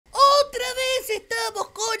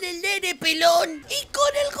nene pelón y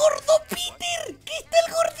con el gordo Peter, que está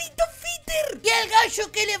el gordito Peter, y el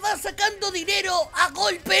gallo que le va sacando dinero a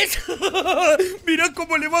golpes. Mirá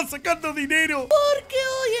cómo le va sacando dinero. Porque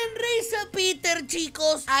hoy en Reza Peter,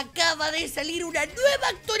 chicos, acaba de salir una nueva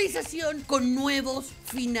actualización con nuevos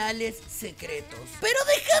finales secretos. ¡Pero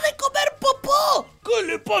deja de comer popó! ¿Qué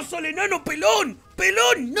le pasa al enano pelón?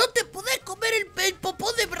 ¡Pelón! ¡No te podés comer el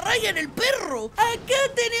popó de Brian el perro!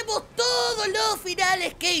 Acá tenemos todos los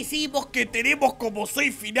finales que hicimos, Que tenemos como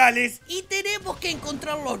 6 finales. y tenemos que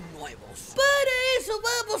encontrar los nuevos. Para eso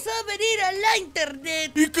vamos a venir a la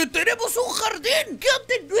internet. Y que tenemos un jardín. ¿Que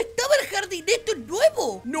antes no estaba el jardín? ¿Esto es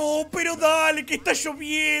nuevo? No, pero dale, que está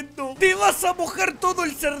lloviendo. Te vas a mojar todo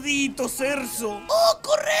el cerdito, Cerso. ¡Oh,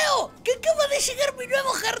 correo! ¡Que acaba de llegar mi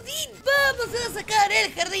nuevo jardín! Vamos a sacar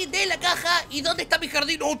el jardín de la caja. ¿Y dónde está mi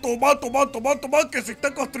jardín? No, toma, que se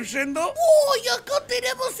está construyendo. ¡Uy! Acá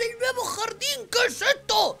tenemos el nuevo jardín. ¿Qué es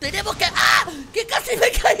esto? Tenemos que... ¡Ah! ¡Que casi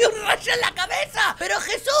me cayó un rayo en la cabeza! ¡Pero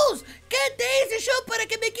Jesús! ¿Qué te hice yo para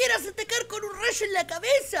que me quieras atacar con un rayo en la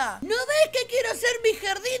cabeza? ¿No ves que quiero hacer mi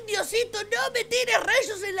jardín, Diosito? ¡No me tires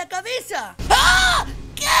rayos en la cabeza! ¡Ah!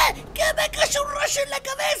 ¿Qué? ¿Que me cayó un rayo en la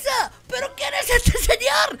cabeza? ¿Pero quién es este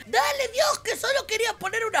señor? Dale, Dios, que solo quería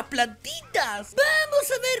poner unas plantitas.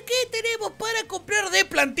 Vamos a ver qué tenemos para comprar de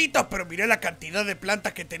Plantitas, pero mirá la cantidad de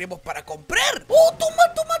plantas que tenemos para comprar. ¡Oh, toma!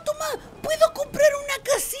 ¡Puedo comprar una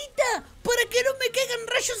casita para que no me caigan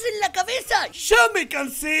rayos en la cabeza! Ya me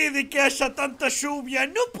cansé de que haya tanta lluvia.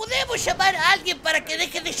 No ¿Podemos llamar a alguien para que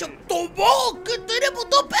deje de llover? ¡Tomó! ¡Que tenemos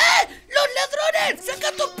dos! ¡Los ladrones!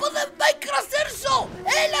 ¡Saca tu espada en Minecraft, Cerso!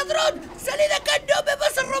 ladrón! ¡Salí de acá! ¡No me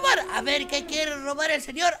vas a robar! A ver, ¿qué quiere robar el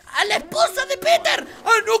señor? ¡A la esposa de Peter!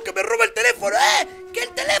 ¡Ah, no! ¡Que me roba el teléfono! ¡Que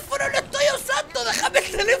el teléfono lo estoy usando! ¡Déjame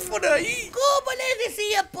el teléfono ahí! Como les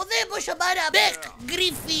decía, podemos llamar a Beck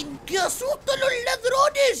Griffin, que asusta a los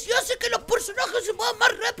ladrones y hace que los personajes se muevan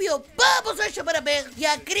más rápido. Vamos a llamar a Beck y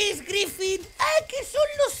a Chris Griffin, que son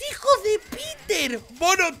los hijos de Peter.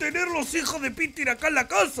 Van a tener los hijos de Peter acá en la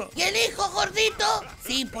casa. ¿Y el hijo gordito?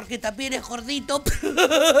 Sí, porque también es gordito.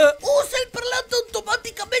 Usa el parlante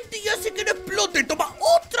automáticamente y hace que no explote. Toma,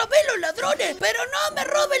 otra vez los ladrones. Pero no me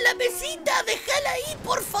roben la mesita. Déjala ahí,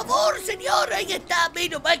 por favor, señor. Ahí está,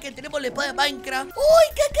 menos mal que tenemos la espada de Minecraft.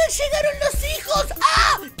 ¡Uy, que acá llegaron los hijos!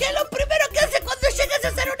 ¡Ah! Que lo primero que hace cuando llega es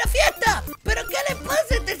hacer una fiesta. ¿Pero qué le pasa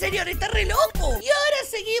a este señor? Está re loco. Y ahora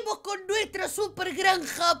seguimos con nuestra super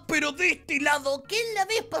granja, pero de este lado, que en la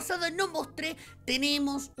vez pasada no mostré,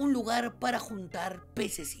 tenemos un lugar para juntar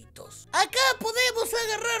pececitos. Acá podemos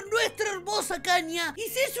agarrar nuestra hermosa caña y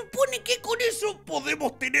se supone que con eso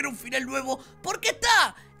podemos tener un final nuevo, porque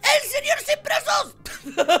está el señor sin brazos.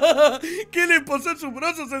 ¿Qué le pasó a sus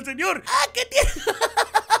brazos al señor? Que tiene...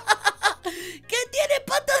 que tiene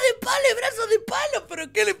patas de palo y brazos de palo.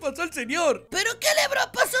 ¿Pero qué le pasó al señor? ¿Pero qué le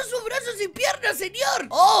pasó a sus brazos y piernas, señor?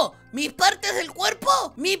 ¡Oh! ¿Mis partes del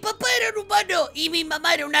cuerpo? Mi papá era un humano y mi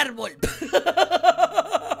mamá era un árbol.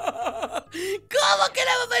 ¿Cómo que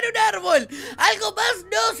la mamá era un árbol? ¿Algo más?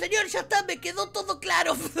 No, señor, ya está, me quedó todo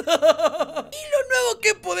claro. Y lo nuevo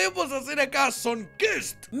que podemos hacer acá son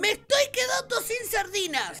guest. Me estoy quedando sin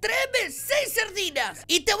sardinas. Tráeme 6 sardinas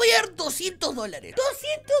y te voy a dar $200. $200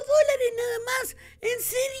 nada más. ¿En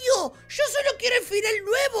serio? Yo solo quiero el final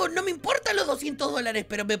nuevo. No me importan los $200,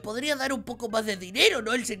 pero me podría dar un poco más de dinero,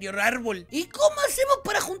 ¿no? El señor árbol. ¿Y cómo hacemos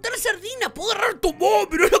para juntar sardinas? ¿Puedo agarrar tu ¡Tomá!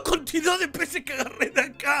 Mirá la cantidad de peces que agarré de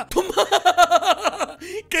acá. ¡Tomá!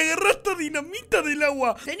 Que agarraste dinamita del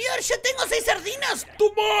agua. Señor, ya tengo 6 sardinas.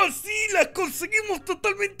 ¡Tomá! Sí, las conseguimos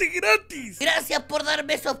totalmente gratis. Gracias por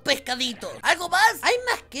darme esos pescaditos. ¿Algo más? ¿Hay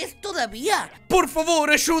más que esto todavía? Por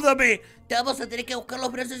favor, ayúdame. Te vamos a tener que buscar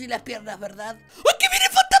los brazos y las piernas, ¿verdad? ¡Ay, que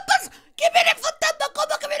vienen fantasmas! ¡Que vienen fantasmas!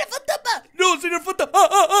 ¿Cómo que vienen fantasmas? No, señor fantasma.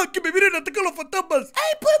 Que me vienen a atacar los fantasmas.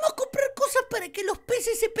 ¡Ay, podemos comprar cosas para que los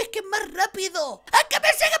peces se pesquen más rápido! ¡Que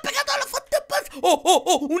me sigan pegando a los fantasmas!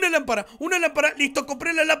 ¡Oh! Una lámpara. Listo,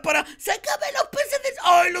 compré la lámpara. ¡Sácame los peces de...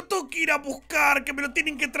 ¡Ay, lo tengo que ir a buscar! Que me lo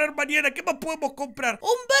tienen que traer mañana. ¿Qué más podemos comprar?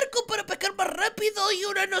 Un barco para pescar más rápido y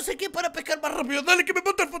una no sé qué para pescar más rápido. Dale, que me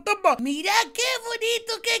mata el fantasma. ¡Mirá qué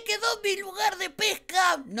bonito que quedó mi lugar de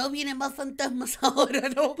pesca! No vienen más fantasmas ahora,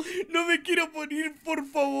 ¿no? No me quiero morir, por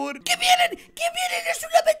favor. ¿Qué vienen? ¡Es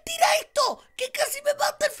una mentira esto! ¡Que casi me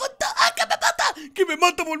mata el fantasma! ¡Que me mata! ¡Que me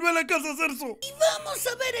mata! ¡Volvé a la casa, Cerso! Y vamos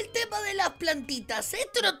a ver el tema de las plantitas.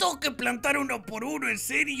 Esto no tengo que plantar uno por uno, ¿en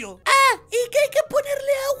serio? Y que hay que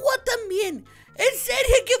ponerle agua también. ¿En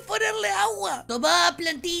serio hay que ponerle agua? Toma,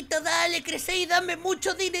 plantita, dale, crece y dame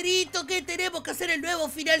mucho dinerito, que tenemos que hacer el nuevo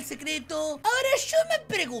final secreto. Ahora yo me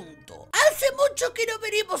pregunto, hace mucho que no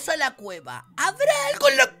venimos a la cueva. ¿Habrá algo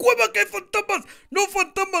en la cueva que hay fantasmas? ¡No,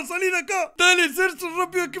 fantasma, salí de acá! ¡Dale, Cerso,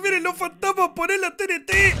 rápido, que vienen los fantasmas! ¡Poné la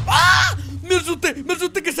TNT! ¡Ah! Me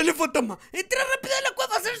asusté que salió fantasma. ¡Entra rápido a la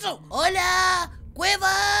cueva, Cerso! ¡Hola!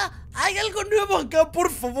 ¡Cueva! ¿Hay algo nuevo acá?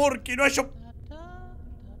 Por favor, que no haya...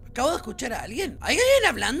 Acabo de escuchar a alguien. ¿Hay alguien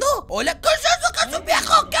hablando? ¡Hola! ¿Qué es eso? ¿Qué es un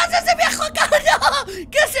viejo? ¿Qué hace ese viejo acá? ¡No!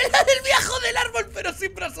 ¿Qué hace el viejo del árbol, pero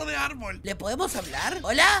sin brazo de árbol? ¿Le podemos hablar?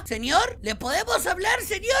 ¿Hola? ¿Señor? ¿Le podemos hablar,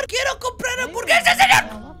 señor? ¡Quiero comprar hamburguesas,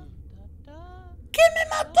 señor! ¿Qué me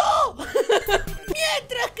mató?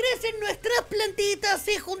 Mientras crecen nuestras plantitas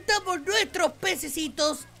y juntamos nuestros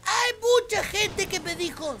pececitos, hay mucha gente que me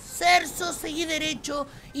dijo: Cerso, seguí derecho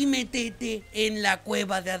y metete en la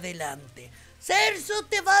cueva de adelante. Cerso,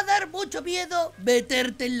 te va a dar mucho miedo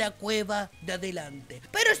meterte en la cueva de adelante.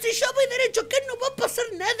 Pero si yo voy derecho, ¿qué? No va a pasar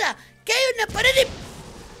nada. Que hay una pared de...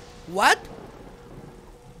 ¿What?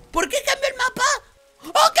 ¿Por qué cambió el mapa?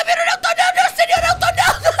 ¡Oh, cambiaron el auto! ¡No, no, señor auto!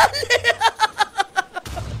 ¡No, dale!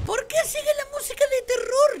 ¿Por qué sigue la música de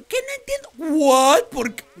terror? Que no entiendo. ¿What?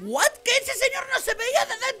 ¿Por qué? ¿What? Que ese señor no se veía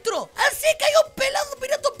de adentro. Así que hay un pelado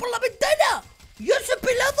mirando por la ventana. ¿Y ese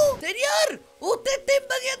pelado? Señor, usted está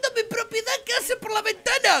invadiendo mi propiedad. ¿Qué hace por la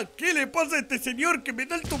ventana? ¿Qué le pasa a este señor que me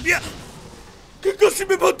da el miedo? ¡Que casi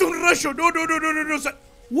me mata un rayo! ¡No!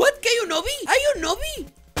 ¿What? ¿Que hay un obi? ¿Hay un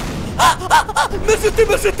obi? Me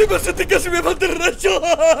asusté, casi me mata el rayo.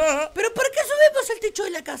 ¿Pero por qué subimos al techo de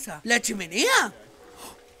la casa? ¿La chimenea?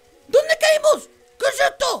 ¿Dónde caímos? ¿Qué es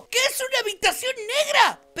esto? ¿Qué es una habitación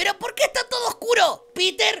negra? ¿Pero por qué está todo oscuro?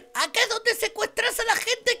 Peter, acá es donde secuestras a la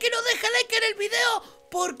gente que no deja like en el video,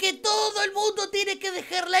 porque todo el mundo tiene que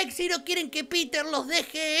dejar like si no quieren que Peter los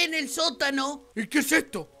deje en el sótano. ¿Y qué es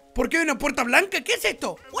esto? ¿Por qué hay una puerta blanca? ¿Qué es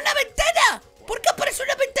esto? ¡Una ventana! ¿Por qué aparece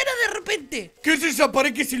una ventana de repente? ¿Qué es esa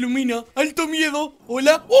pared que se ilumina? ¡Alto miedo!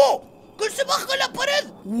 ¿Hola? ¡Oh! ¡Que se baja la pared!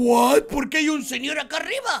 ¿What? ¿Por qué hay un señor acá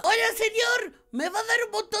arriba? Hola, señor. ¿Me va a dar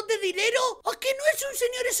un montón de dinero? ¿O que no es un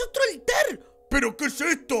señor, es otro altar? ¿Pero qué es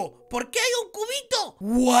esto? ¿Por qué hay un cubito?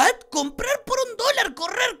 ¿What? Comprar por $1.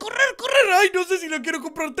 Correr. Ay, no sé si lo quiero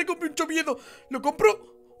comprar. Tengo mucho miedo. ¿Lo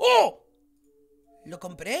compro? ¡Oh! ¿Lo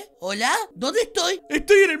compré? ¿Hola? ¿Dónde estoy?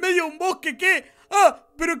 Estoy en el medio de un bosque. ¿Qué? ¡Ah!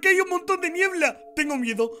 ¡Pero que hay un montón de niebla! Tengo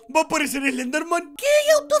miedo. ¿Va a aparecer el Slenderman? ¿Qué hay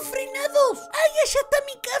autos frenados? ¡Ay, allá está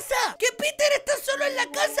mi casa! ¡Que Peter está solo en la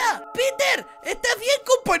casa! ¡Peter! ¿Estás bien,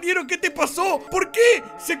 compañero? ¿Qué te pasó? ¿Por qué?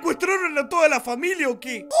 ¿Secuestraron a toda la familia o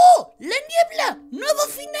qué? ¡Oh! ¡La niebla! ¡Nuevo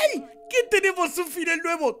final! ¿Qué tenemos un final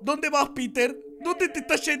nuevo? ¿Dónde vas, Peter? ¿Dónde te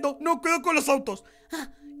estás yendo? No, cuidado con los autos.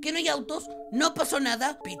 ¿Que no hay autos? ¿No pasó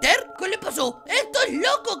nada? ¿Peter? ¿Qué le pasó? ¡Esto es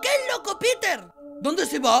loco! ¿Qué es loco, Peter? ¿Dónde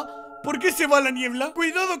se va? ¿Por qué se va la niebla?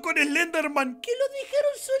 ¡Cuidado con el Slenderman! ¡Que lo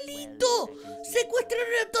dejaron solito! Secuestraron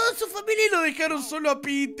a toda su familia y lo dejaron solo a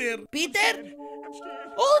Peter. ¿Peter?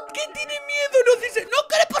 ¡Oh! ¿Qué tiene miedo? Nos dice... ¡No!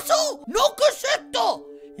 ¿Qué le pasó? ¡No! ¿Qué es esto?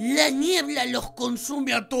 La niebla los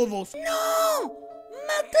consume a todos. ¡No!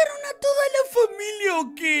 ¿Mataron a toda la familia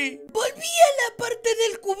o qué? Volví a la parte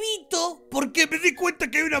del cubito porque me di cuenta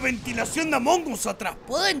que hay una ventilación de Among Us atrás.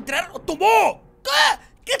 ¿Puedo entrar? ¡Tomó! ¿Qué?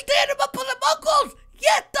 ¿Que estoy en el mapa de Among Us? ¡Y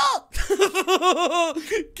esto!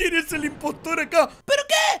 ¿Quién es el impostor acá? ¿Pero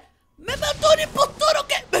qué? ¿Me mató un impostor o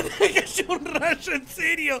qué? Me cayó un rayo, en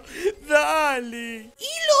serio. Dale.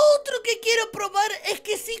 Y lo otro que quiero probar es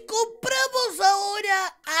que si compramos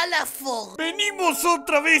ahora a la Fog. Venimos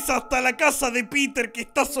otra vez hasta la casa de Peter, que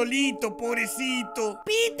está solito, pobrecito.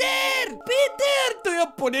 ¡Peter! Te voy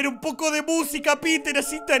a poner un poco de música, Peter,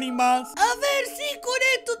 así te animás. A ver si con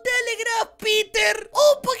esto te alegras, Peter.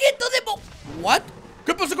 Un poquito de... ¿What?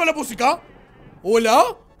 ¿Qué pasó con la música?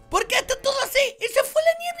 ¿Hola? ¿Por qué está todo así? ¿Y se fue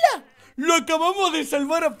la niebla? ¡Lo acabamos de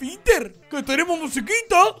salvar a Peter! ¡Que tenemos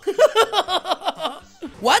musiquita!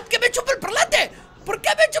 ¿What? ¿Que me chupa el parlante? ¿Por qué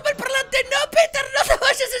me chupa el parlante? ¡No, Peter! ¡No se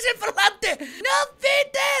vayas ese parlante! ¡No,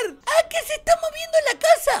 Peter! ¡Ah, que se está moviendo en la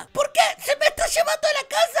casa! ¿Por qué? ¡Se me está llevando a la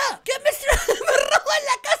casa! ¡Que me roban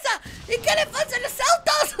la casa! ¿Y qué le pasa a los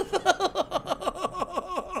autos?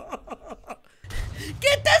 ¿Qué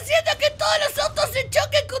está haciendo que todos los autos se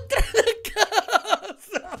choquen contra la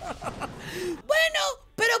casa? Bueno,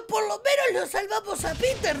 pero por lo menos lo salvamos a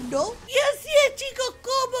Peter, ¿no? Y así es, chicos,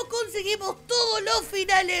 como conseguimos todos los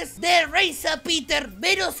finales de Race a Peter,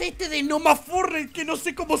 menos este de No más Forrest, que no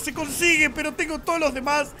sé cómo se consigue, pero tengo todos los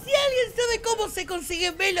demás. Si alguien sabe cómo se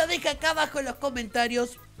consigue, me lo deja acá abajo en los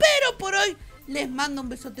comentarios. Pero por hoy, les mando un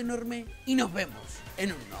besote enorme y nos vemos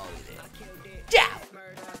en un nuevo video. ¡Chao!